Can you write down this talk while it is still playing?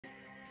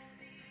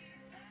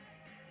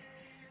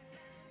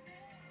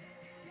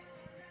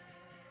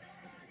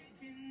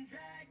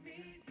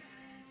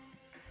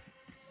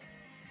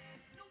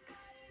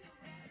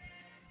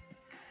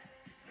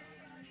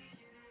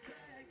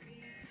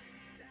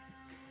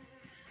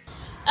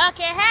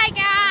Okay, hey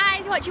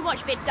guys,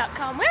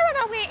 watchingwatchvid.com. We're on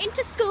our way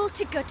into school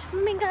to go to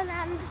Flamingo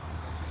Land.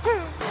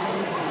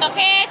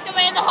 Okay, so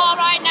we're in the hall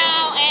right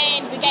now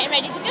and we're getting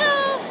ready to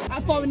go.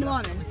 At 4 in the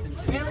morning.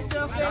 Really,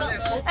 Sophie?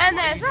 And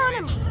there's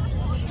Ronan.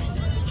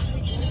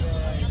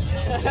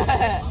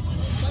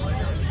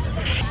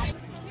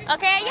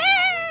 Okay,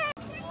 yay!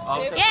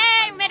 Okay.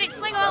 Yay, we made it to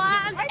Flamingo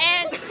Land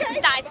and we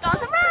started to go on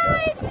some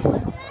rides.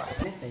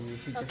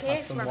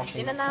 Okay, so we're having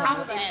dinner now.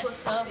 There's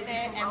Sophie,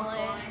 Emily,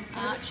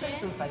 Archie.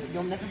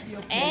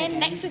 And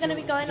next we're going to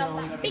be going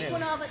on that big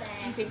one over there.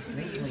 He thinks he's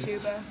a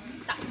YouTuber.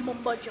 That's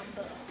Mumbo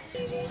Jumbo.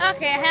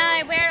 Okay,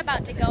 hi, we're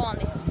about to go on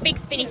this big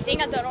spinny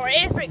thing. I don't know what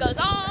it is, but it goes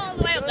all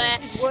the way up there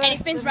and it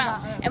spins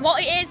round. And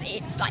what it is,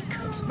 it's like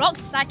it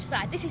rocks side to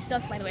side. This is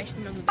Sophie, by the way, she's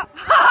another.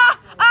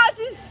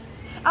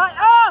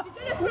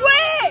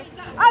 Wait!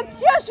 I've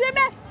just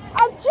realised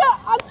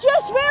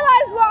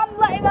what I'm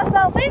letting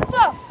myself in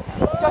for.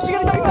 Josh,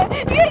 you're gonna go.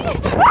 Emily!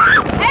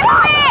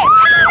 Emily!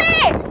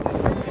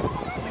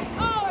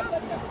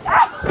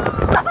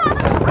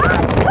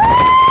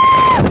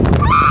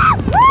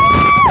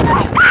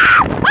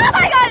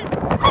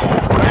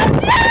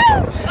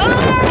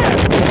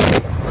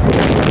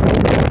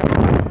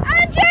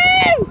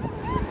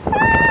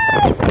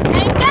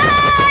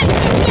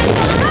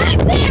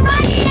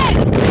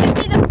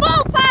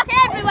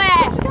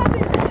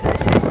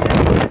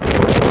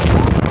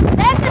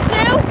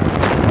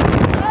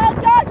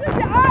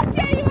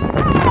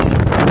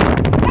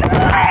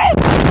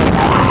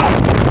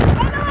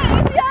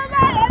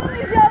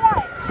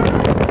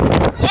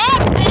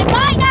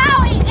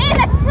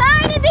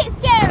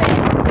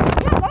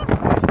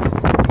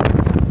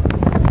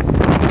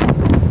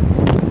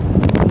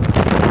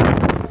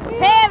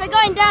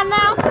 Down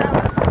now, so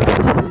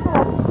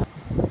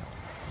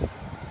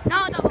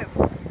no.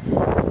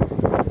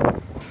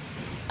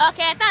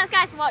 Okay, thanks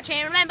guys for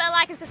watching. Remember,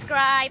 like and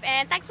subscribe,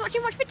 and thanks for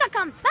watching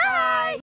watchvid.com. Bye.